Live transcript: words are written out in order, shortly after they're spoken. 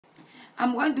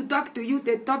I'm going to talk to you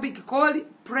the topic called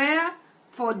Prayer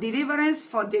for Deliverance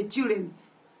for the Children.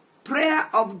 Prayer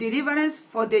of Deliverance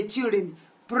for the Children.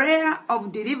 Prayer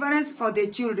of Deliverance for the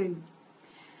Children.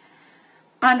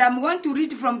 And I'm going to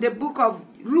read from the book of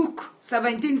Luke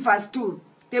 17 verse 2.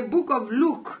 The book of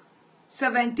Luke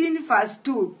 17 verse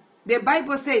 2. The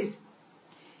Bible says,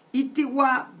 "It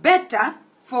were better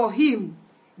for him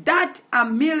that a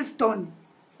millstone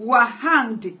were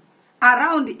hanged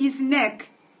around his neck,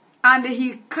 and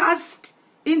he cast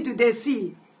into the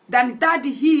sea, than that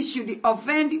he should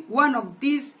offend one of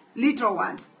these little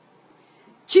ones."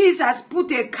 Jesus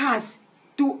put a curse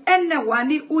to anyone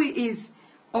who is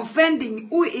offending,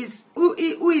 who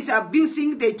is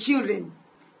abusing the children.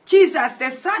 Jesus, the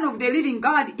Son of the living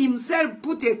God, himself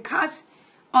put a curse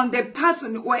on the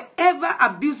person wherever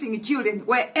abusing children,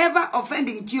 wherever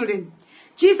offending children.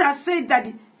 Jesus said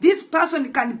that this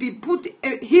person can be put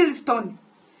a hailstone.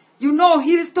 You know,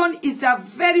 hailstone is a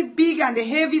very big and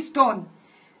heavy stone.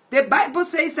 The Bible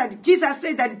says that Jesus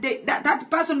said that that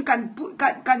person can put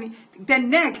the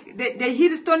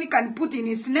hailstone can put in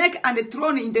his neck and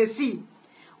thrown in the sea.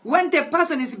 When the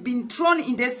person is being thrown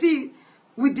in the sea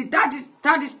with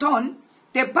that stone,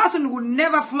 the person will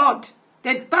never float.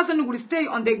 The person will stay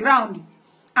on the ground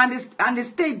and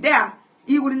stay there.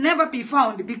 He will never be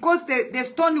found because the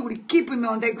stone will keep him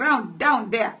on the ground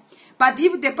down there. But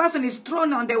if the person is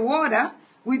thrown on the water,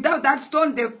 without that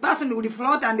stone, the person will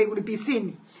float and they will be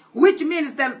seen. Which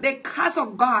means that the curse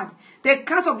of God, the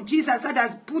curse of Jesus that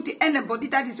has put anybody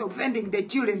that is offending the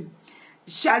children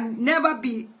shall never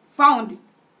be found.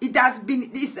 It has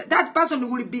been, that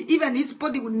person will be, even his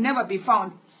body will never be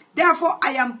found. Therefore,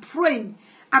 I am praying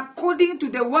according to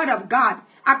the word of God,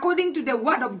 according to the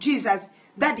word of Jesus,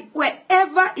 that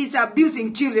wherever is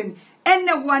abusing children,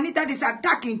 anyone that is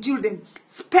attacking children,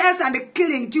 spells and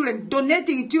killing children,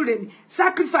 donating children,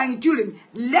 sacrificing children,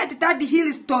 let that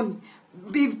hailstone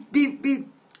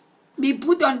be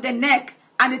put on the neck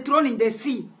and thrown in the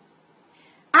sea.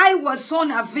 I was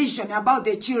shown a vision about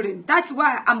the children. That's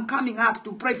why I'm coming up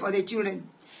to pray for the children.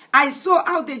 I saw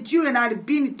how the children are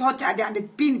being tortured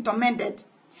and being tormented.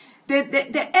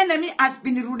 The enemy has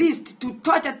been released to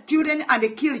torture children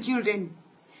and kill children.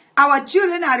 Our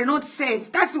children are not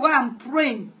safe. That's why I'm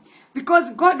praying.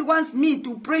 Because God wants me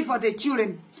to pray for the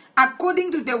children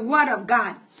according to the word of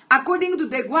God, according to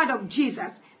the word of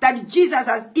Jesus, that Jesus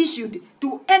has issued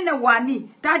to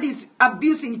anyone that is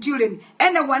abusing children,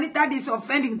 anyone that is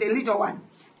offending the little one.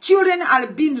 Children are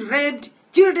being raped,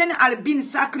 children are being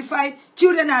sacrificed,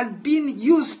 children are being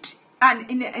used and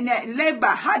in labor,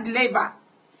 hard labor.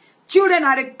 Children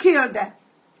are killed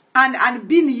and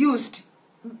being used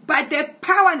by the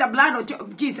power and the blood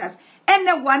of Jesus.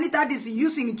 Anyone that is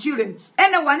using children,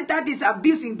 anyone that is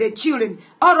abusing the children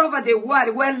all over the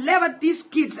world, wherever these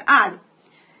kids are,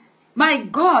 my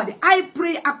God, I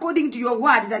pray according to your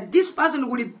word that this person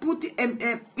will put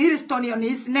a hailstone on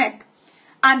his neck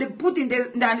and put in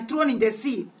and thrown in the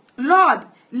sea. Lord,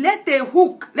 let the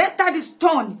hook, let that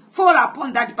stone fall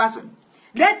upon that person.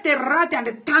 Let the wrath and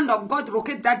the thunder of God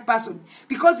locate that person.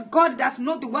 Because God does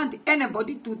not want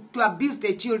anybody to abuse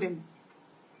the children.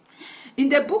 In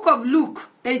the book of Luke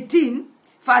 18,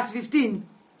 verse 15,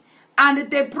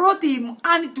 and they brought him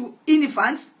unto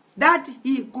infants that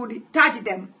he could touch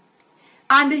them.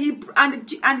 And they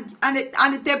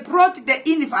brought the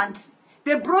infants,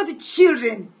 they brought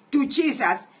children to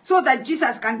Jesus so that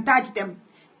Jesus can touch them.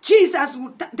 Jesus,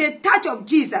 the touch of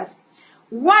Jesus,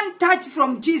 one touch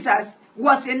from Jesus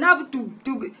was enough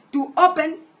to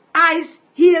open eyes,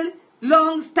 heal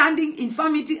long-standing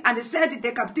infirmity, and set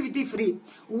the captivity free.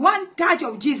 One touch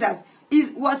of Jesus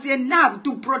was enough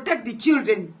to protect the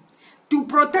children, to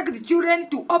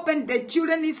open the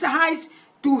children's eyes,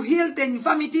 to heal the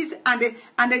infirmities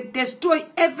and destroy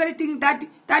everything that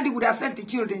would affect the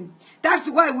children. That's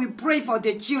why we pray for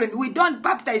the children. We don't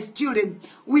baptize children.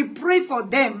 We pray for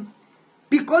them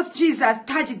because Jesus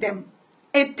touched them.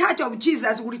 A touch of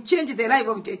Jesus will change the life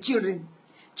of the children.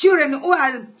 Children who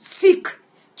are sick,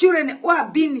 children who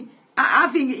have been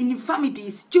having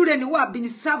infirmities, children who have been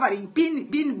suffering,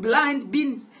 being blind,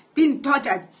 being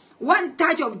tortured. One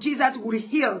touch of Jesus will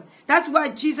heal. That's why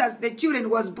Jesus, the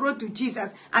children, was brought to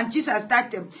Jesus, and Jesus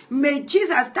touched them. May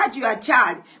Jesus touch your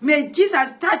child. May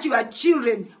Jesus touch your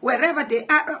children wherever they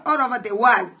are all over the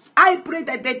world. I pray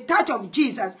that the touch of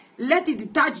Jesus, let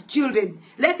it touch children.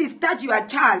 Let it touch your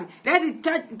child. Let it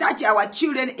touch our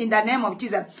children in the name of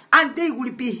Jesus. And they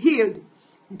will be healed.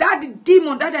 That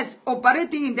demon that is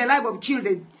operating in the life of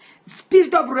children,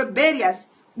 spirit of rebellious,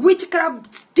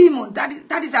 witchcraft demon that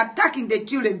is attacking the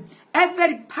children,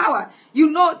 every power,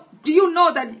 you know, Do you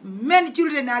know that many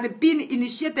children are being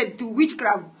initiated to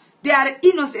witchcraft? They are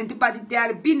innocent, but they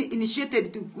are being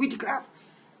initiated to witchcraft.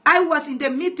 I was in the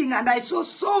meeting and I saw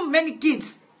so many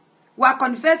kids were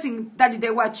confessing that they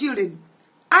were children.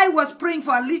 I was praying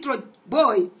for a little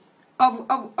boy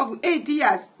of 8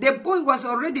 years. The boy was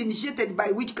already initiated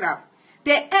by witchcraft.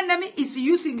 The enemy is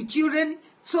using children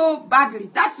so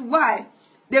badly. That's why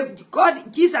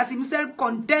God, Jesus himself,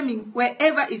 condemning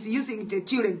wherever is using the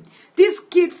children. These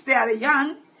kids, they are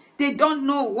young. They don't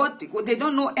know they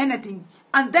don't know anything.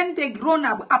 And then they grown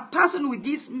up. A person with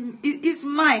his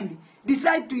mind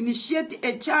decide to initiate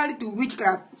a child to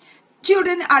witchcraft.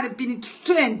 Children are being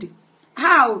trained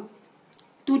how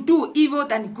to do evil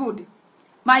than good.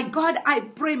 My God, I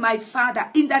pray, my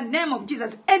Father, in the name of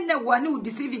Jesus, anyone who is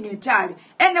deceiving a child,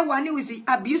 anyone who is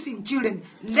abusing children,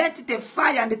 let the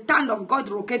fire and the thunder of God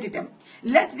locate them.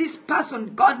 Let this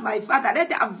person, God, my Father, let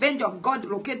the avenger of God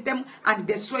locate them and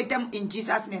destroy them in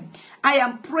Jesus' name. I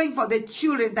am praying for the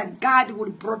children that God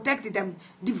will protect them,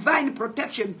 divine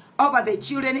protection over the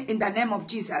children in the name of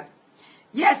Jesus.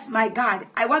 Yes, my God,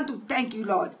 I want to thank you,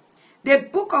 Lord. The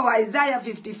book of Isaiah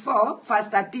 54, verse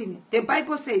 13, the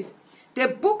Bible says, the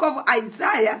book of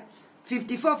Isaiah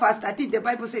 54, verse 13, the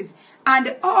Bible says,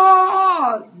 and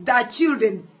all the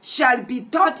children shall be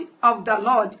taught of the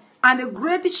Lord, and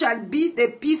great shall be the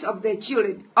peace of the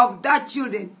children, of that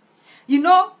children. You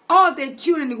know, all the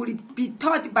children will be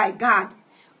taught by God.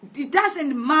 It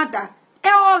doesn't matter.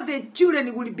 All the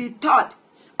children will be taught.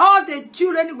 All the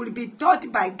children will be taught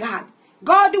by God.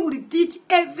 God will teach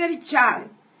every child.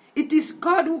 It is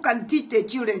God who can teach the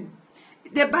children.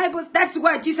 The Bible, that's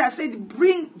why Jesus said,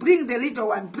 bring the little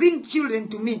one, bring children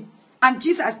to me. And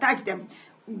Jesus touched them.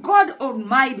 God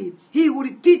Almighty, he will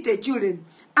teach the children.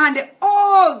 And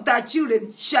all the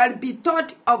children shall be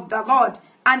taught of the Lord.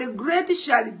 And great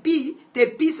shall be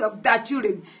the peace of the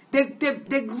children.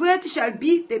 The great shall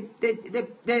be the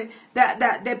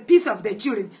peace of the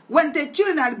children. When the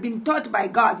children are being taught by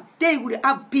God, they will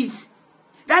have peace.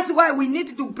 That's why we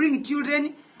need to bring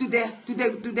children to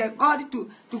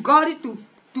God to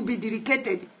be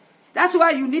dedicated. That's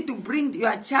why you need to bring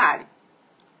your child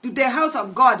to the house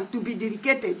of God to be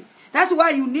dedicated. That's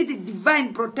why you need the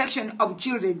divine protection of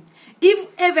children.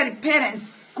 If every parents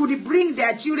could bring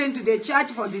their children to the church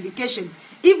for dedication,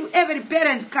 if every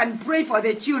parents can pray for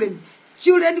their children,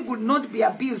 children could not be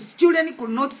abused. Children could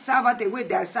not suffer the way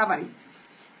they are suffering.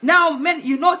 Now, men,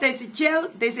 you know there's a jail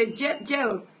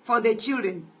for the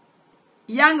children,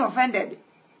 young offended,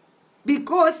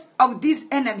 because of this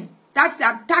enemy. That's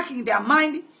attacking their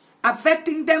mind,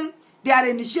 affecting them. They are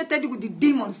initiated with the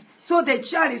demons. So the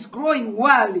child is growing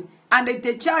wild and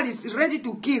the child is ready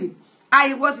to kill.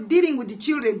 I was dealing with the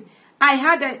children. I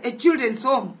had a children's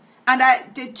home. And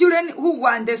the children who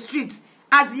were in the streets,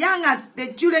 as young as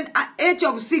the children at age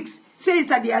of 6, says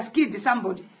that he has killed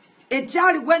somebody. A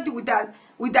child went with a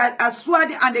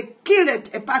sword and killed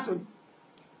a person.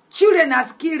 Children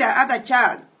has killed another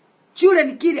child.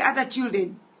 Children kill other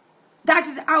children. That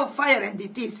is how violent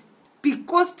it is.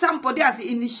 Because somebody has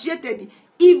initiated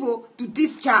evil to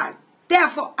this child.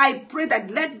 Therefore, I pray that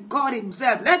let God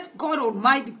himself, let God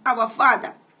Almighty, our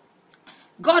Father,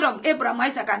 God of Abraham,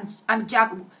 Isaac, and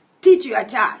Jacob, teach your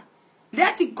child.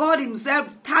 Let God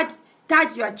himself touch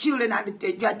your children,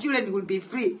 and your children will be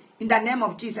free in the name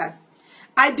of Jesus.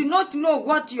 I do not know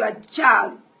what your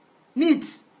child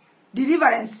needs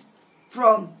deliverance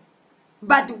from,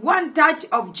 but one touch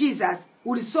of Jesus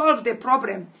will solve the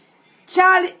problem.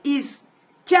 Child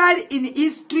in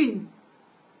his dream.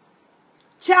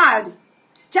 Child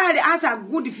has a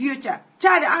good future.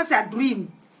 Child has a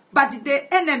dream. But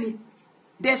the enemy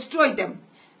destroyed them.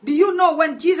 Do you know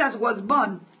when Jesus was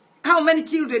born, how many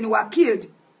children were killed?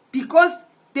 Because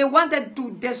they wanted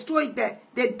to destroy the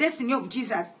destiny of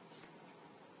Jesus.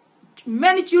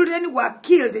 Many children were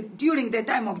killed during the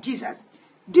time of Jesus.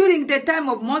 During the time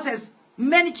of Moses,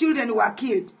 many children were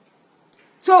killed.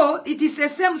 So it is the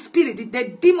same spirit,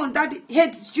 the demon that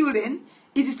hates children,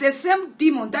 it is the same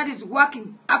demon that is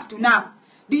working up to now.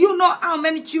 Do you know how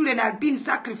many children are being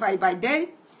sacrificed by day?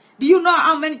 Do you know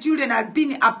how many children are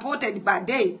being aborted by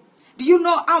day? Do you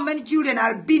know how many children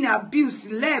are being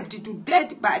abused, left to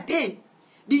death by day?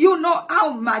 Do you know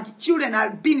how much children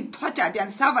are being tortured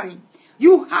and suffering?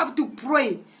 You have to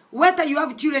pray. Whether you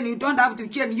have children, you don't have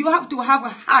children, you have to have a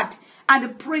heart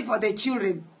and pray for the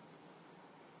children.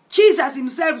 Jesus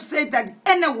himself said that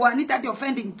anyone that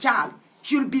offending child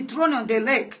should be thrown on the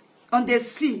lake, on the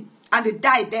sea, and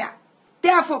die there.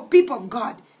 Therefore, people of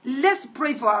God, let's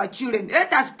pray for our children.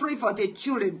 Let us pray for the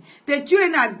children. The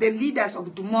children are the leaders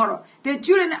of tomorrow. The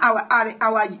children are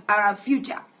our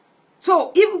future.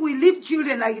 So if we leave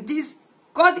children like this,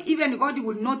 God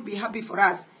will not be happy for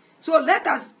us. So let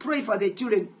us pray for the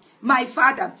children. My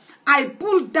Father, I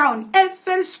pull down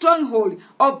every stronghold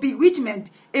of bewitchment,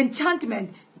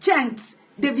 enchantment, chants,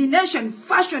 divination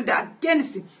fashioned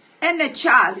against any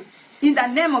child in the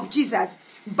name of Jesus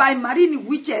by marine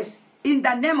witches in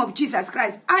the name of Jesus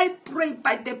Christ. I pray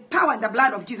by the power and the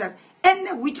blood of Jesus,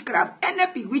 any witchcraft,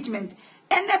 any bewitchment,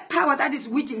 any power that is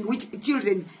witching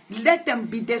children, let them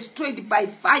be destroyed by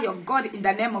fire of God in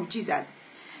the name of Jesus.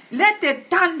 Let the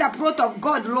thunderbolt of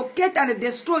God locate and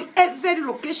destroy every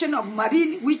location of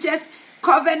marine witches,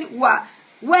 coven,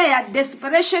 where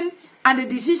desperation and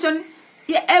decision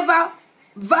ever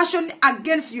version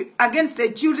against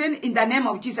the children in the name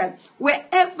of Jesus.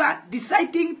 Wherever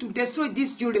deciding to destroy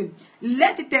these children,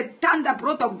 let the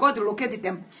thunderbolt of God locate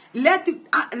them. Let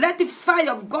the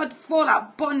fire of God fall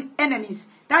upon enemies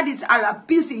that is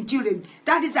abusing children,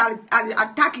 that is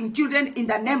attacking children in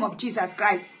the name of Jesus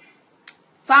Christ.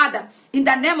 Father, in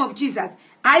the name of Jesus,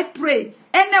 I pray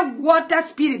any water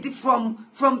spirit from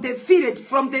the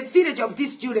village of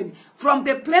these children, from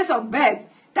the place of birth,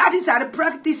 that is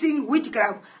practicing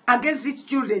witchcraft against these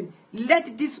children,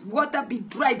 let this water be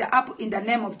dried up in the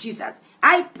name of Jesus.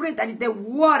 I pray that the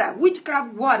water,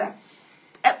 witchcraft water,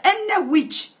 any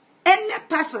witch, any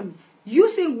person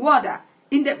using water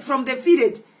from the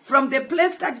village, from the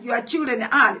place that your children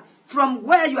are, from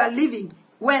where you are living,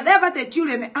 wherever the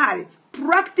children are,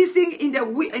 practicing in the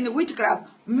witchcraft,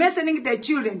 mentioning the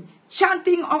children,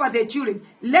 chanting over the children,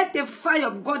 let the fire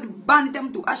of God burn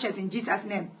them to ashes in Jesus'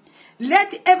 name.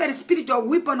 Let every spiritual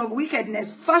weapon of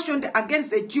wickedness fashioned against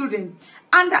the children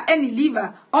under any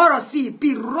liver or sea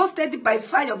be roasted by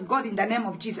fire of God in the name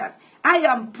of Jesus. I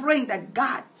am praying that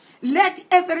God, let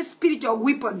every spiritual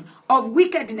weapon of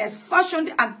wickedness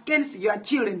fashioned against your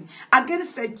children,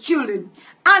 against the children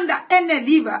under any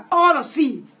liver or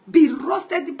sea, be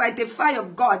roasted by the fire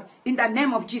of God in the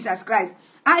name of Jesus Christ.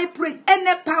 I pray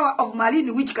any power of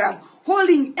marine witchcraft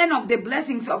holding any of the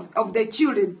blessings of the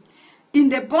children in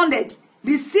the bondage,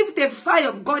 receive the fire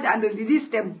of God and release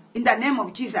them in the name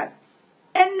of Jesus.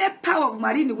 Any power of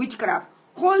marine witchcraft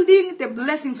holding the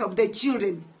blessings of the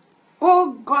children,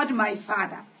 oh God my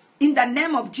Father, in the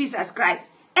name of Jesus Christ,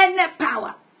 any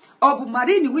power of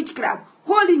marine witchcraft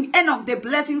holding any of the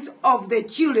blessings of the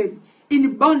children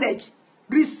in bondage,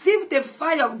 receive the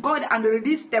fire of God and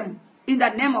release them in the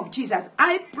name of Jesus.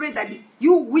 I pray that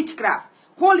you witchcraft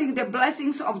holding the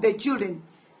blessings of the children,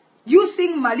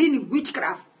 using marine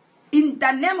witchcraft, in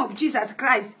the name of Jesus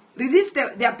Christ, release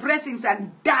their blessings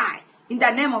and die in the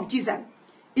name of Jesus.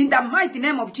 In the mighty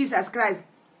name of Jesus Christ.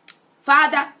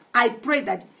 Father, I pray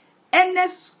that any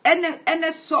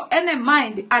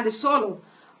mind and sorrow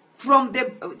from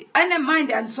any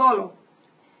mind and sorrow,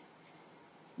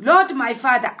 Lord my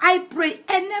Father, I pray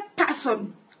any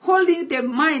person holding the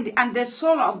mind and the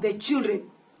soul of the children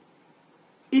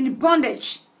in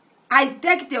bondage, I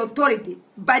take the authority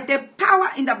by the power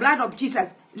in the blood of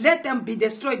Jesus. Let them be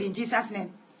destroyed in Jesus'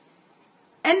 name.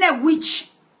 Any witch,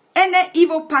 any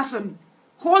evil person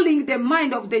holding the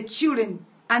mind of the children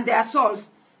and their souls.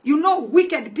 You know,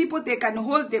 wicked people, they can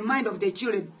hold the mind of the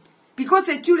children. Because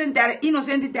the children, they are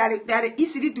innocent, they are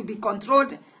easily to be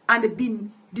controlled and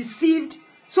being deceived.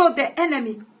 So the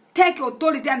enemy take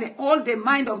authority and hold the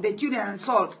mind of the children and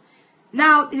souls.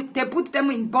 Now they put them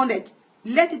in bondage.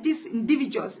 Let these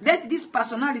individuals, let this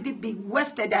personality be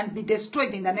wasted and be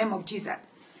destroyed in the name of Jesus.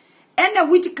 Any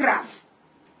witchcraft,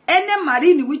 any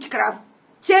marine witchcraft,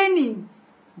 chaining,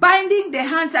 binding the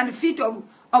hands and feet of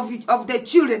the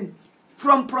children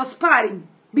from prospering,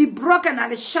 be broken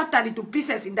and shattered to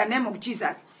pieces in the name of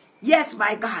Jesus. Yes,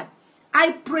 my God.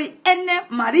 I pray any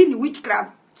marine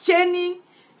witchcraft, chain,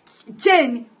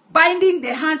 binding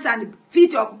the hands and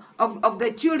feet of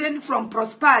the children from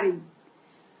prospering,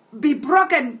 be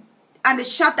broken and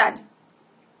shattered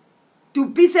to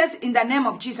pieces in the name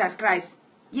of Jesus Christ.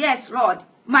 Yes, Lord,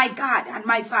 my God and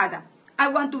my Father, I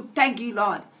want to thank you,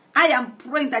 Lord. I am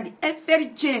praying that every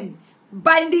chain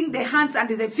binding the hands and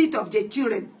the feet of the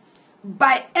children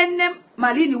by any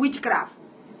marine witchcraft,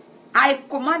 I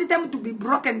command them to be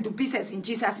broken to pieces in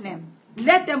Jesus' name.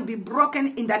 Let them be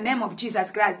broken in the name of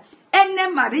Jesus Christ. Any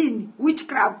marine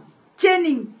witchcraft,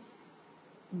 chaining,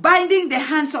 binding the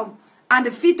hands and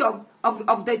the feet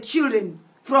of the children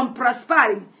from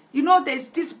prospering. You know, there's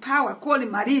this power called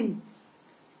marine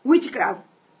witchcraft.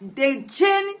 They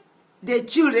chain the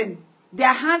children,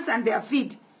 their hands and their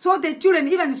feet. So the children,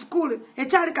 even in school, a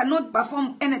child cannot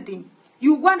perform anything.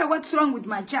 You wonder what's wrong with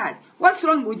my child? What's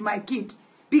wrong with my kid?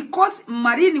 Because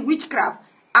marine witchcraft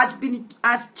has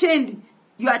chained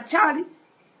your child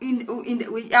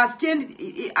has changed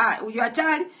your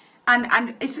child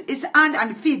and his hand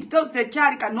and feet, thus the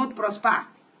child cannot prosper.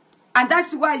 And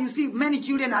that's why you see many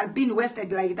children are being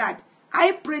wasted like that.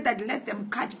 I pray that let them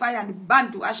catch fire and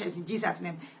burn to ashes in Jesus'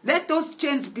 name. Let those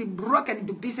chains be broken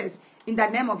into pieces in the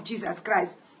name of Jesus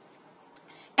Christ.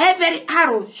 Every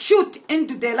arrow shoot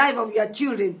into the life of your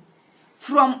children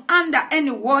from under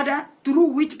any water through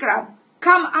witchcraft,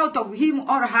 come out of him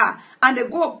or her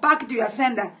and go back to your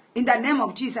sender in the name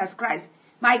of Jesus Christ.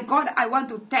 My God, I want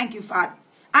to thank you, Father.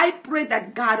 I pray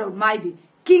that God Almighty,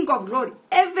 King of glory,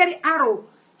 every arrow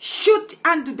shoot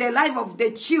unto the life of the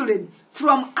children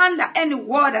from under any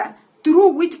water through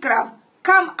witchcraft,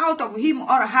 come out of him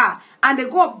or her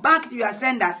and go back to your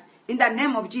senders in the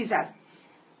name of Jesus.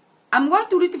 I'm going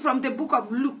to read from the book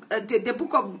of Luke, the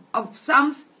book of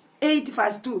Psalms 8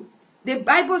 verse 2. The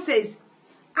Bible says,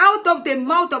 out of the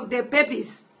mouth of the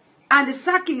babies and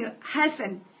sucking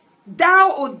hasten,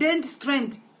 thou ordained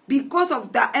strength because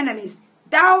of the enemies.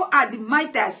 Thou art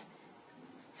mightiest,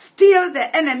 still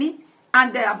the enemy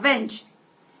and the avenge.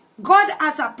 God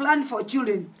has a plan for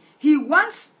children. He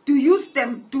wants to use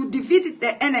them to defeat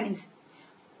the enemies.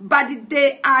 But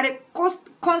they are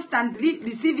constantly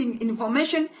receiving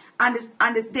information and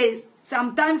they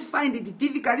sometimes find it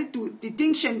difficult to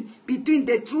distinction between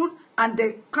the truth and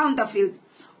the counterfeit.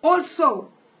 Also,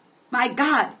 my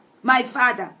God, my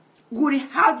Father, would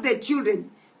help the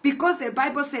children because the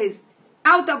Bible says,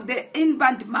 out of the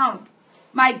infant mouth,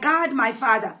 my God, my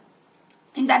Father,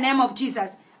 in the name of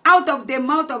Jesus, out of the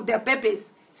mouth of the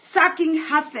babies, sucking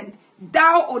hastened,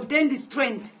 thou ordained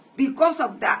strength because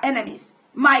of the enemies.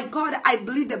 My God, I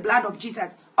bleed the blood of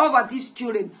Jesus over these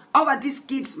children, over these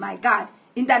kids, my God,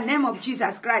 in the name of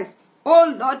Jesus Christ.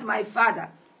 Oh Lord, my Father,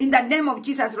 in the name of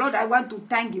Jesus, Lord, I want to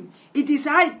thank you. It is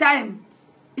high time.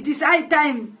 It is high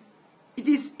time. It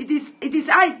is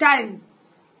high time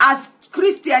as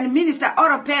Christian minister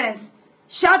or parents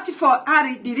shout for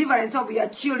early deliverance of your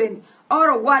children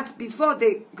or what before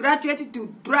they graduate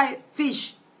to dry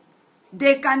fish.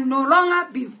 They can no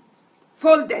longer be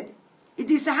folded.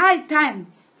 It is high time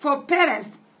for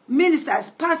parents, ministers,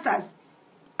 pastors,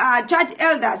 church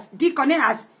elders,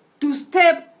 deaconess to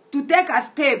take a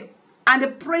step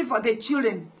and pray for the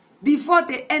children before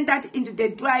they entered into the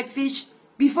dry fish,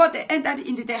 before they entered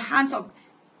into the hands of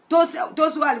those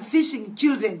who are fishing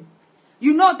children.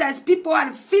 You know that people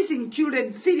are fishing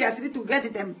children seriously to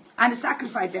get them and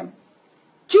sacrifice them.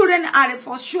 Children are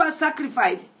for sure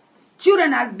sacrificed.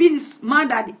 Children are being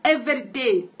murdered every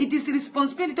day. It is the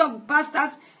responsibility of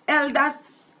pastors, elders,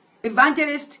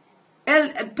 evangelists,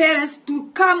 parents to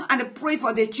come and pray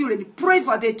for the children. Pray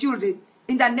for the children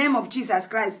in the name of Jesus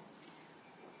Christ.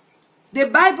 The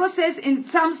Bible says in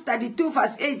Psalms 32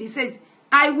 verse 8, it says,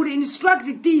 I will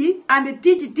instruct thee and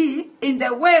teach thee in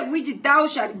the way which thou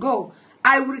shalt go.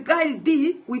 I will guide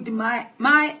thee with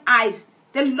my eyes.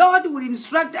 The Lord will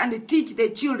instruct and teach the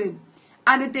children,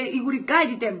 and He will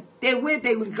guide them the way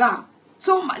they will go.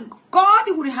 So God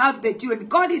will help the children.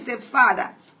 God is the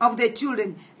Father of the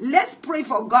children. Let's pray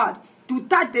for God to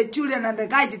touch the children and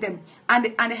guide them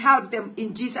and help them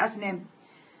in Jesus' name.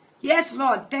 Yes,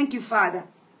 Lord. Thank you, Father.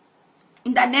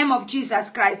 In the name of Jesus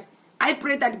Christ, I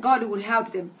pray that God will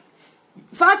help them.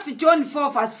 1 John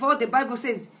 4 verse 4, the Bible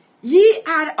says, ye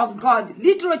are of God,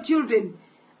 little children,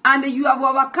 and you have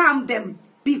overcome them,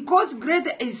 because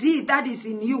greater is he that is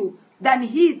in you than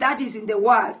he that is in the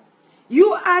world.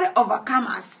 You are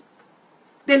overcomers.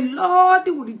 The Lord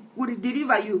will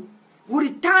deliver you,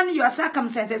 will turn your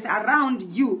circumstances around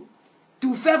you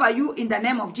to favor you in the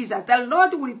name of Jesus. The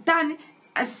Lord will turn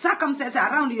circumstances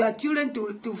around your children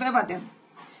to favor them.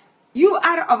 You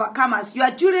are overcomers.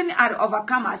 Your children are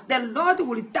overcomers. The Lord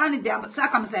will turn their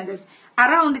circumstances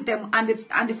around them and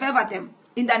favor them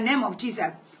in the name of Jesus.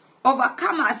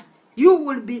 Overcomers, you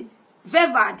will be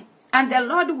favored, and the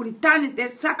Lord will turn the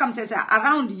circumstances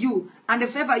around you and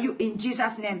favor you in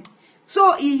Jesus' name.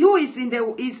 So he who is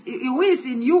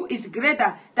in you is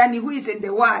greater than he who is in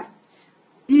the world.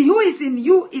 He who is in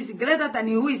you is greater than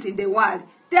he who is in the world.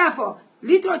 Therefore,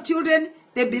 little children,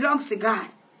 they belong to God.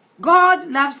 God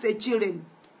loves the children.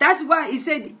 That's why he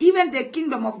said, even the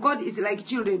kingdom of God is like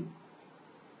children.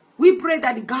 We pray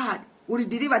that God will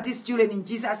deliver these children in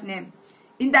Jesus' name.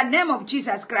 In the name of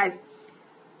Jesus Christ.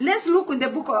 Let's look in the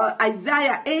book of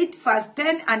Isaiah 8, verse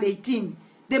 10 and 18.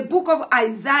 The book of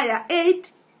Isaiah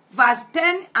 8, verse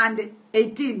 10 and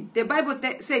 18. The Bible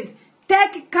says,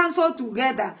 take counsel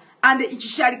together, and it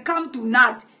shall come to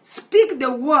naught. Speak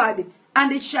the word,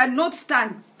 and it shall not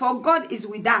stand, for God is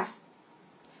with us.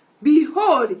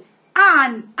 Behold,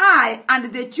 and I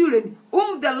and the children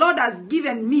whom the Lord has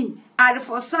given me are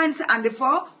for signs and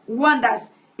for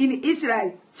wonders. in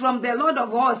Israel from the Lord of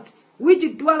hosts,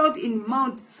 which dwelleth in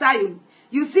Mount Zion.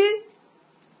 You see,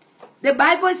 the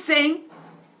Bible is saying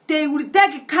they will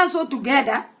take counsel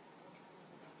together.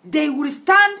 They will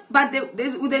stand, but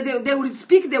they will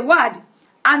speak the word,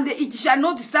 and it shall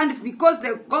not stand, because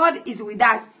the God is with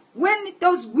us. When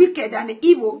those wicked and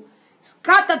evil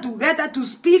scatter together to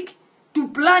speak, to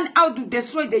plan how to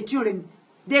destroy the children,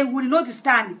 they will not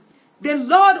stand. The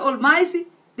Lord Almighty,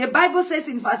 the Bible says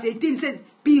in verse 18, says,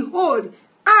 behold,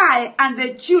 I and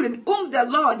the children whom the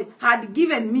Lord had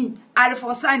given me are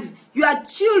for signs. Your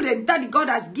children that God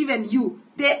has given you,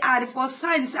 they are for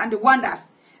signs and wonders.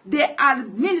 They are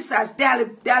ministers, they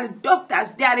are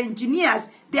doctors, they are engineers,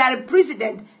 they are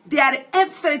president, they are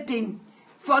everything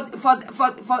for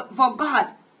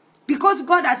God. Because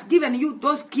God has given you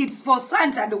those kids for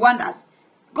signs and wonders.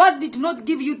 God did not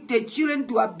give you the children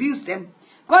to abuse them.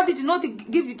 God did not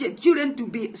give you the children to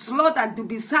be slaughtered, to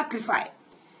be sacrificed.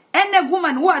 Any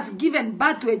woman who has given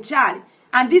birth to a child,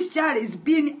 and this child is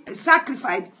being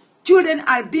sacrificed, children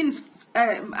are being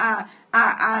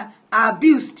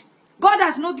abused. God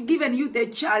has not given you the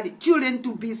children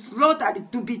to be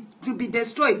slaughtered, to be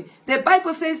destroyed. The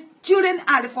Bible says children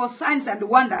are for signs and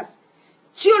wonders.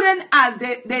 Children are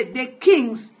the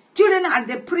kings. Children are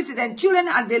the president. Children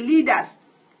are the leaders.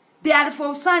 They are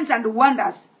for signs and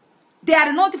wonders. They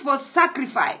are not for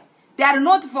sacrifice. They are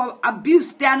not for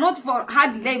abuse. They are not for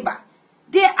hard labor.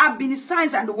 They have been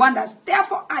signs and wonders.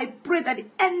 Therefore, I pray that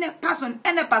any person,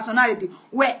 any personality,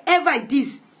 wherever it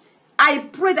is, I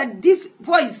pray that this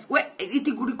voice, it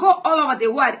could go all over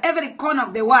the world, every corner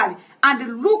of the world,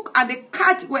 and look and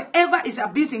catch wherever is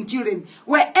abusing children,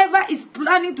 wherever is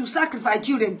planning to sacrifice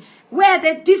children, where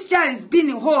this child is being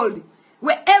held,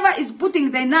 wherever is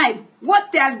putting the knife,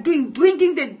 what they are doing,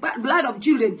 drinking the blood of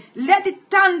children, let the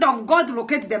thunder of God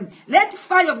locate them. Let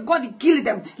fire of God kill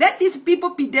them. Let these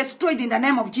people be destroyed in the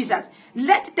name of Jesus.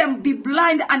 Let them be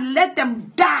blind and let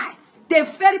them die. The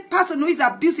very person who is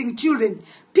abusing children,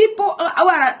 people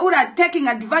who are taking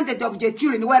advantage of their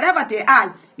children, wherever they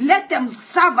are, let them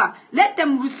suffer. Let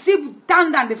them receive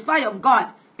thunder and the fire of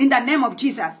God in the name of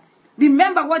Jesus.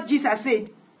 Remember what Jesus said.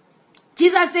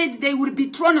 Jesus said they will be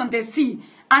thrown on the sea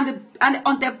and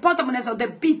on the bottomness of the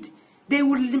pit. They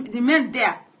will remain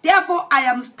there. Therefore, I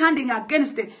am standing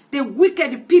against the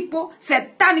wicked people,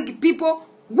 satanic people,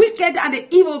 wicked and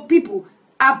evil people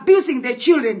abusing the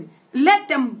children. Let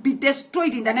them be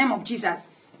destroyed in the name of Jesus.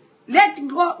 Let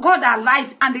God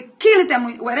arise and kill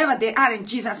them wherever they are in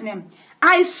Jesus' name.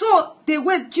 I saw the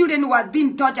way children were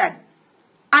being tortured.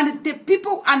 And the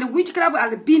people and the witchcraft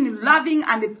are being loving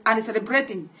and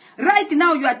celebrating. Right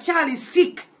now, your child is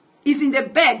sick, is in the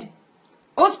bed.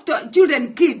 Hospital,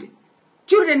 children killed.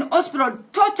 Children hospital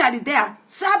tortured there,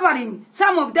 suffering.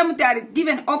 Some of them, they are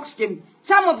given oxygen.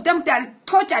 Some of them, they are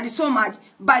tortured so much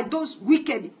by those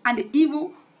wicked and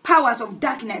evil powers of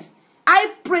darkness.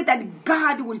 I pray that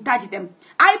God will touch them.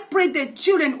 I pray the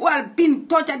children who are being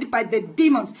tortured by the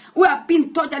demons, who are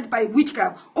being tortured by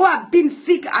witchcraft, who are being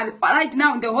sick right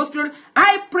now in the hospital,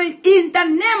 I pray in the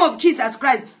name of Jesus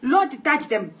Christ, Lord, touch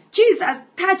them. Jesus,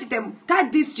 touch them.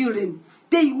 Touch these children.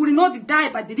 They will not die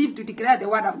but live to declare the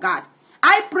word of God.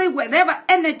 I pray wherever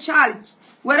any child,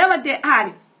 wherever they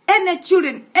are, any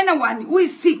children, anyone who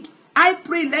is sick, I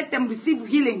pray let them receive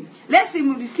healing. Let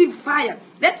them receive fire.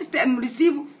 Let them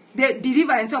receive the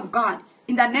deliverance of God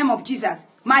in the name of Jesus.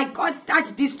 My God,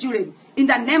 touch these children in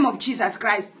the name of Jesus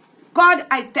Christ. God,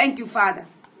 I thank you, Father.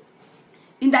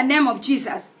 In the name of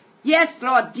Jesus. Yes,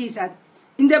 Lord Jesus.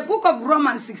 In the book of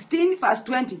Romans 16, verse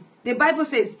 20, the Bible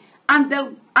says, and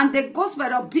the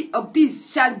gospel of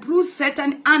peace shall bruise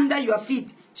Satan under your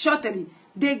feet shortly.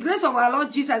 The grace of our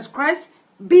Lord Jesus Christ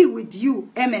be with you.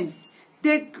 Amen.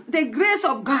 The grace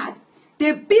of God,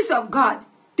 the peace of God,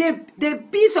 the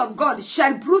peace of God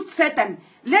shall bruise Satan.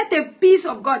 Let the peace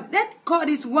of God, let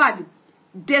God's word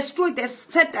destroy the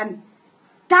Satan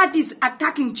that is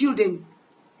attacking children.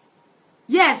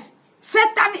 Yes,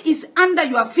 Satan is under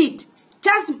your feet.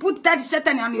 Just put that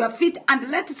Satan on your feet and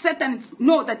let Satan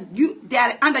know that they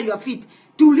are under your feet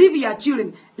to leave your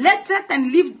children. Let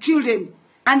Satan leave children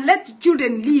and let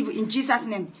children live in Jesus'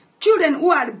 name. Children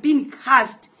who are being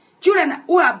cursed, children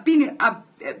who are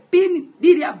being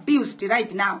really abused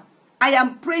right now. I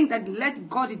am praying that let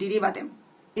God deliver them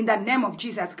in the name of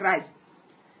Jesus Christ.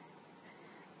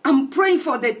 I'm praying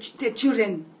for the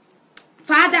children.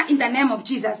 Father, in the name of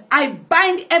Jesus, I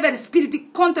bind every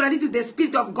spirit contrary to the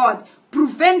Spirit of God,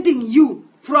 preventing you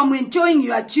from enjoying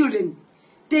your children.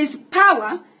 There is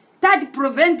power that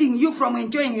preventing you from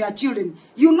enjoying your children.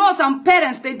 You know some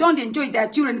parents, they don't enjoy their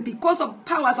children because of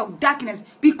powers of darkness,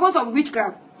 because of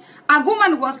witchcraft. A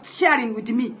woman was sharing with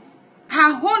me.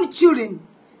 Her own children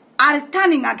are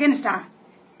turning against her.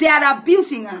 They are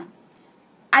abusing her.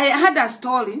 I heard a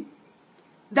story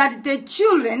that the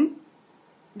children,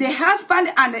 the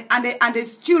husband and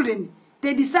his children,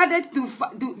 they decided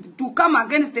to come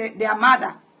against their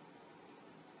mother.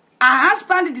 Her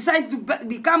husband decided to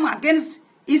become against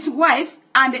his wife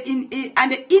and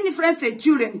influence the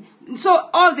children. So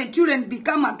all the children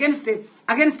become against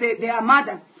their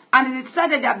mother. And they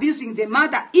started abusing the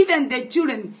mother. Even the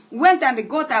children went and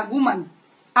got a woman,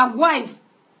 a wife,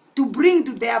 to bring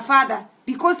to their father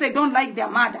because they don't like their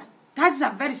mother. That's a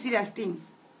very serious thing.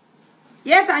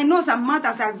 Yes, I know some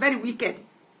mothers are very wicked.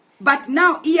 But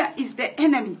now here is the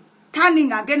enemy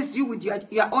turning against you with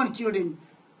your own children.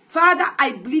 Father,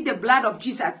 I bleed the blood of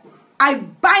Jesus. I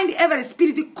bind every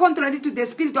spirit contrary to the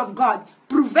Spirit of God,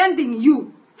 preventing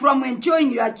you from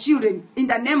enjoying your children in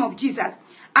the name of Jesus.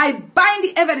 I bind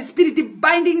every spirit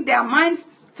binding their minds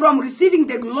from receiving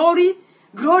the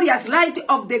glorious light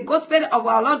of the gospel of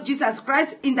our Lord Jesus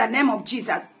Christ in the name of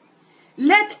Jesus.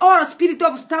 Let all spirit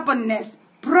of stubbornness,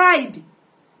 pride,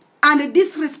 and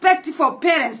disrespect for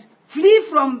parents flee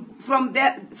from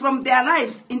their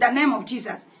lives in the name of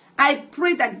Jesus. I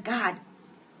pray that God,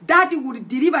 that would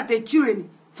deliver the children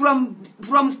from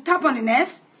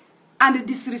stubbornness and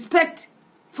disrespect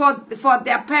for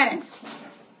their parents.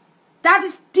 That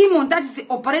is demon that is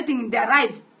operating in their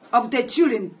life of the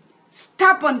children.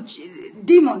 Stubborn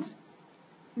demons.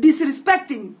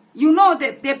 Disrespecting. You know,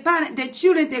 the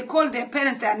children, they call their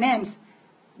parents their names.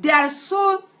 They are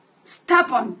so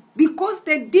stubborn because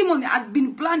the demon has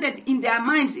been planted in their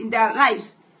minds, in their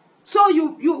lives. So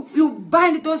you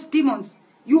bind those demons.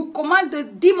 You command the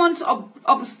demons of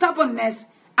stubbornness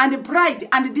and pride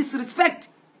and disrespect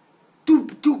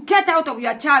to get out of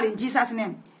your child in Jesus'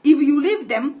 name. If you leave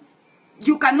them,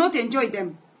 you cannot enjoy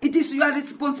them. It is your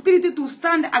responsibility to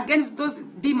stand against those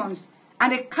demons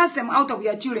and cast them out of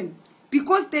your children,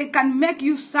 because they can make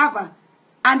you suffer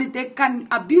and they can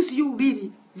abuse you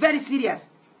really, very serious.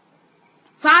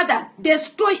 Father,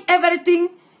 destroy everything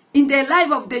in the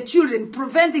life of the children,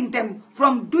 preventing them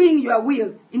from doing your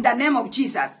will in the name of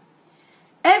Jesus.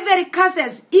 Every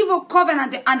curses, evil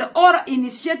covenant, and all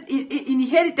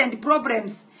inherited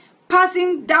problems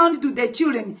passing down to the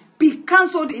children be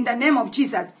cancelled in the name of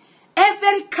Jesus.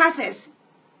 Every curses,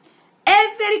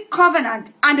 every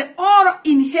covenant, and all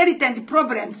inherited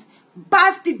problems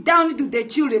passed down to the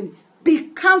children be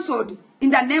cancelled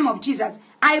in the name of Jesus.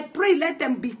 I pray let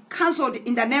them be cancelled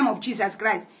in the name of Jesus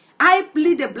Christ. I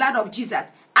plead the blood of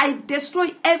Jesus. I destroy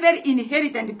every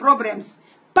inherited problems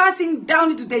passing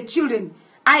down to the children.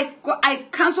 I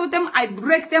cancel them. I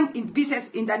break them in pieces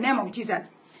in the name of Jesus.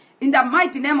 In the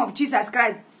mighty name of Jesus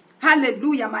Christ.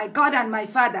 Hallelujah, my God and my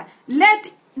Father.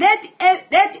 Let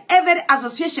every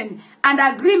association and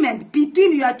agreement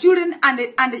between your children and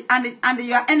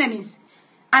your enemies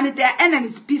and their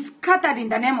enemies be scattered in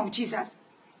the name of Jesus.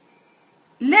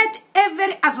 Let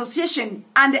every association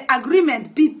and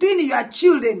agreement between your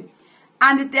children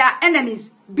and their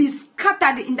enemies be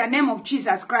scattered in the name of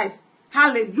Jesus Christ.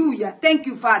 Hallelujah. Thank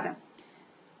you, Father.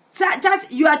 So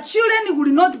just your children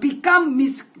will not become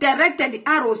misdirected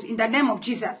arrows in the name of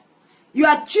Jesus.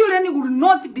 Your children will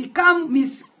not become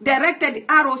misdirected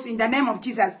arrows in the name of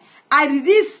Jesus. I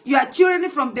release your children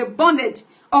from the bondage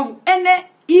of any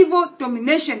evil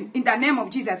domination in the name of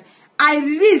Jesus. I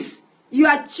release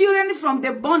your children from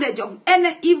the bondage of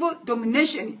any evil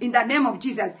domination in the name of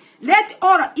Jesus. Let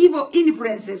all evil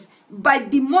influences by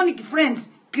demonic friends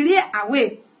clear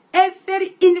away.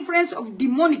 Every influence of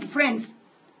demonic friends,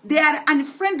 they are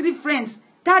unfriendly friends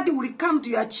that will come to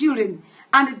your children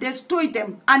and destroy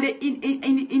them and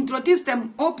introduce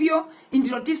them opio,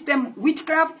 introduce them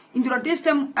witchcraft, introduce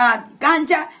them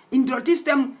ganja, introduce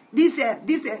them these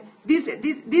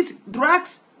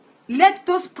drugs. Let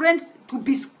those friends to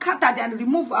be scattered and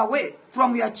removed away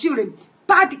from your children.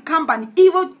 Party company,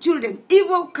 evil children,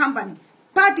 evil company,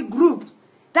 party groups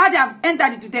that have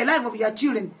entered into the life of your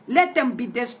children, let them be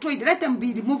destroyed. Let them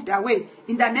be removed away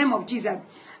in the name of Jesus.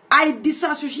 I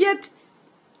disassociate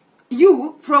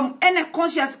you from any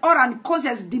conscious or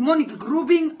unconscious demonic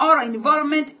grouping or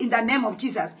involvement in the name of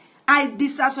Jesus. I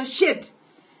disassociate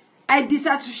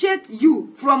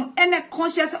you from any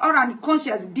conscious or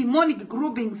unconscious demonic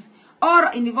groupings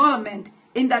or involvement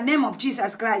in the name of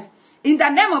Jesus Christ. In the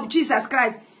name of Jesus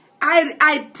Christ,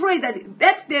 I pray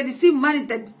that they receive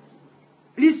mandate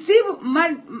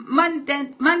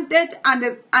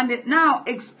and now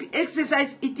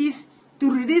exercise it is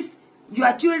to release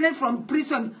your children from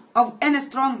prison of any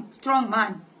strong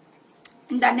man.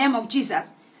 In the name of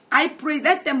Jesus, I pray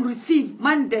let them receive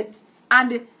mandate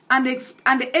and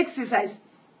and exercise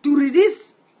to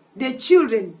release the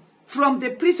children from the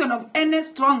prison of any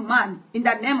strong man in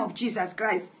the name of Jesus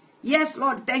Christ. Yes,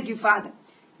 Lord, thank you, Father.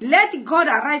 Let God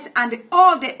arise and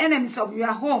all the enemies of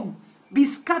your home be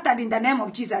scattered in the name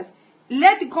of Jesus.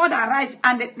 Let God arise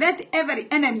and let every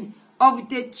enemy of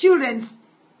the children's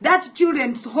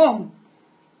home,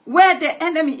 where the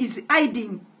enemy is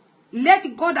hiding,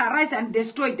 let God arise and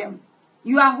destroy them.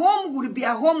 Your home will be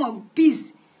a home of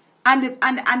peace and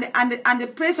a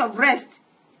place of rest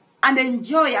and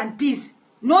enjoy and peace.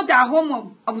 Not a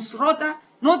home of slaughter,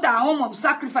 not a home of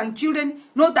sacrificing children,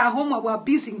 not a home of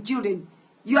abusing children.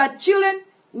 Your children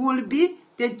will be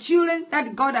the children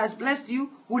that God has blessed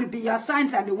you, will be your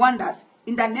signs and wonders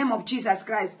in the name of Jesus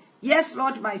Christ. Yes,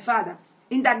 Lord, my Father,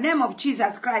 in the name of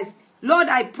Jesus Christ. Lord,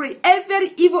 I pray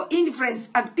every evil influence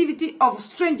activity of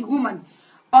strange woman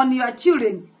on your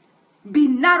children be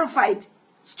nullified.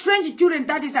 Strange children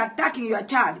that is attacking your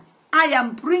child, I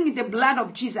am bringing the blood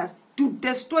of Jesus to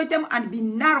destroy them and be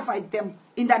nullified them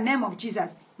in the name of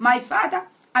Jesus. My Father,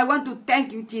 I want to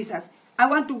thank you, Jesus. I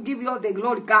want to give you all the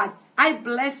glory, God. I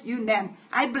bless your name.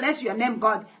 I bless your name,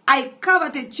 God. I cover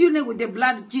the children with the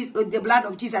blood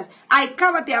of Jesus. I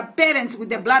cover their parents with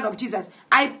the blood of Jesus.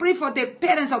 I pray for the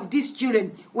parents of these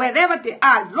children, wherever they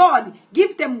are. Lord,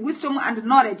 give them wisdom and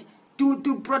knowledge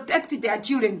to protect their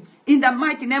children in the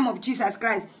mighty name of Jesus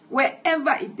Christ.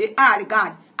 Wherever they are,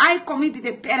 God, I commit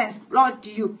the parents, Lord,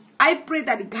 to you. I pray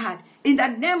that, God, in the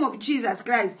name of Jesus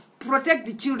Christ, protect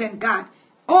the children, God.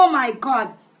 Oh, my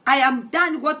God, I am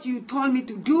done what you told me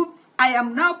to do. I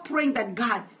am now praying that,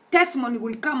 God, testimony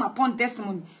will come upon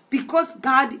testimony, because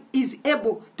God is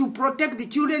able to protect the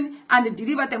children and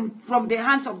deliver them from the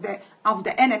hands of the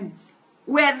enemy.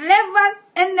 Wherever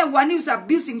anyone is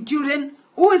abusing children,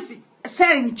 who is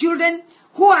selling children,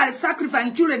 who are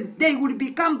sacrificing children, they will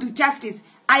become to justice.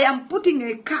 I am putting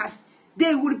a curse.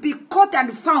 They will be caught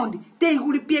and found. They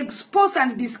will be exposed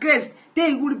and disgraced.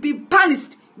 They will be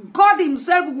punished. God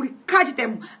himself will catch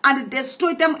them and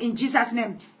destroy them in Jesus'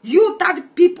 name. You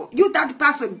that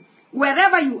person,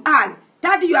 wherever you are,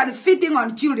 that you are feeding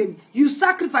on children, you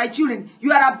sacrifice children,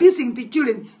 you are abusing the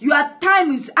children, your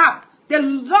time is up. The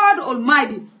Lord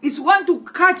Almighty is one to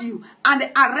catch you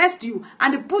and arrest you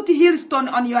and put a hailstone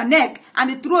on your neck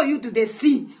and throw you to the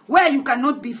sea, where you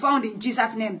cannot be found in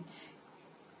Jesus' name.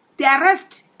 The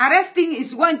arresting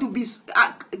is going to be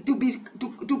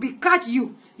catch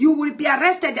you. You will be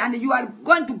arrested and you are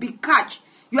going to be catch.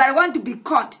 You are going to be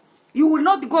caught. You will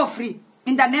not go free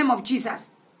in the name of Jesus.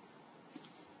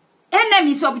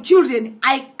 Enemies of children,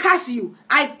 I curse you.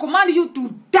 I command you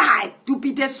to die, to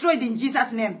be destroyed in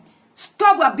Jesus' name.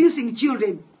 Stop abusing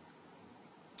children.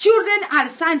 Children are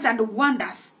signs and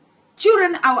wonders.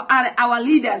 Children are our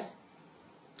leaders.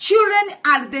 Children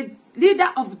are the leader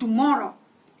of tomorrow.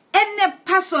 Any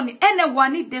person,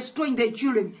 anyone destroying the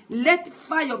children, let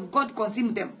fire of God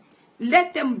consume them.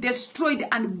 Let them destroy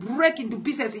and break into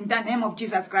pieces in the name of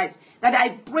Jesus Christ. That I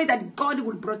pray that God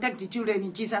will protect the children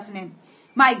in Jesus' name.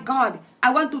 My God,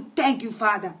 I want to thank you,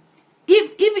 Father.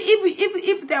 If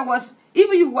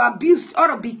you were abused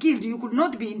or be killed, you could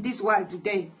not be in this world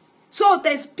today. So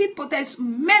there's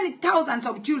many thousands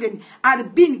of children are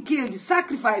being killed,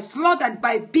 sacrificed, slaughtered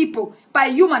by people, by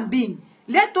human beings.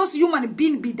 Let those human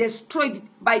beings be destroyed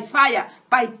by fire,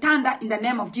 by thunder in the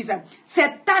name of Jesus.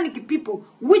 Satanic people,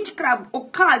 witchcraft,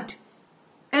 occult,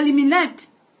 eliminate,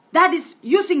 that is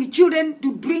using children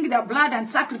to drink their blood and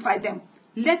sacrifice them.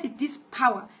 Let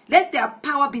their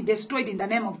power be destroyed in the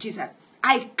name of Jesus.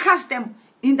 I cast them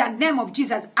in the name of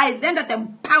Jesus. I render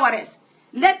them powerless.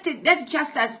 Let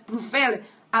justice prevail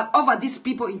over these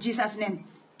people in Jesus' name.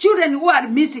 Children who are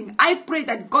missing, I pray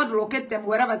that God locate them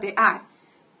wherever they are.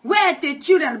 Where the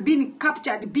children being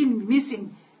captured, being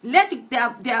missing, let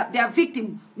their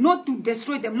victim not to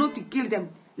destroy them, not to kill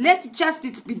them. Let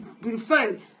justice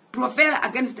prevail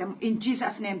against them in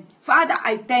Jesus' name. Father,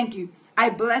 I thank you.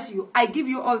 I bless you. I give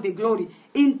you all the glory.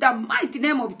 In the mighty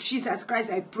name of Jesus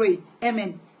Christ, I pray.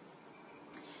 Amen.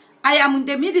 I am in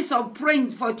the midst of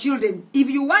praying for children. If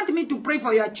you want me to pray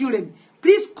for your children,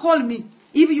 please call me.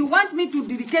 If you want me to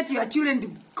dedicate your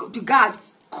children to God,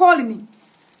 call me.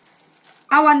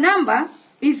 Our number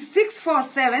is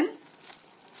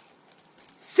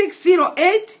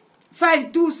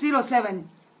 647-608-5207.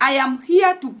 I am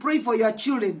here to pray for your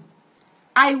children.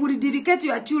 I will dedicate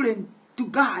your children to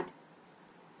God.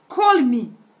 Call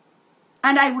me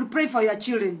and I will pray for your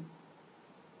children.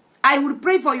 I will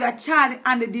pray for your child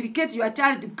and dedicate your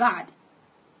child to God.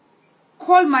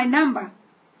 Call my number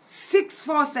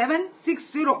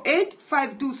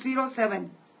 647-608-5207.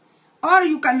 Or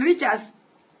you can reach us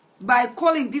by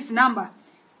calling this number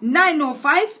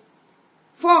 905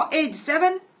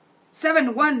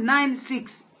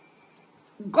 487-7196.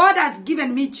 God has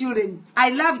given me children. I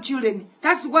love children.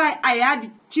 That's why I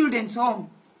had children's home.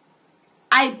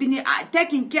 I've been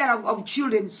taking care of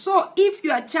children. So if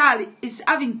your child is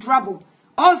having trouble,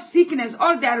 all sickness,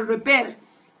 all their repair,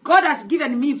 God has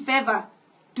given me favor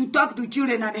to talk to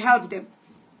children and help them.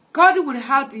 God will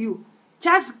help you.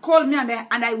 Just call me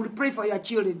and I will pray for your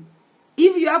children.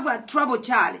 If you have a troubled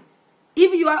child,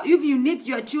 if you need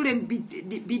your children be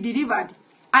delivered,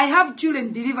 I have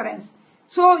children deliverance.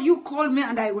 So you call me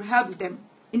and I will help them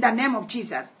in the name of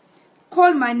Jesus.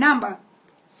 Call my number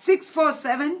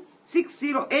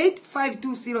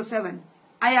 647-608-5207.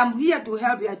 I am here to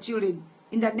help your children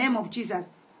in the name of Jesus.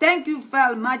 Thank you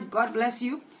very much. God bless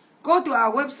you. Go to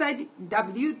our website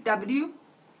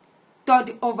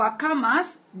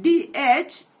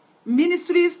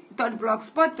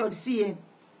www.overcomersdhministries.blogspot.ca,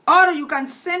 or you can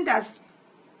send us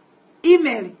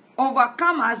email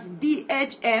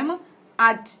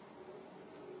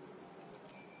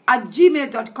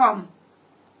overcomersdhm@gmail.com.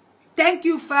 Thank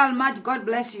you very much. God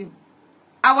bless you.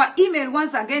 Our email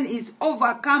once again is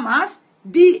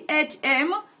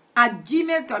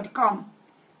overcomersdhm@gmail.com.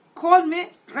 Call me,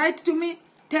 write to me,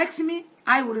 text me.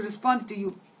 I will respond to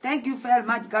you. Thank you very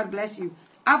much. God bless you.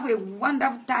 Have a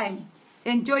wonderful time.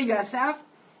 Enjoy yourself.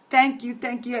 Thank you.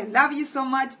 Thank you. I love you so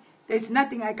much. There's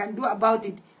nothing I can do about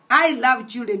it. I love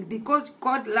children because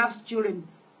God loves children.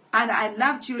 And I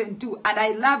love children too. And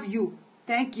I love you.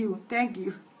 Thank you. Thank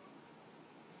you.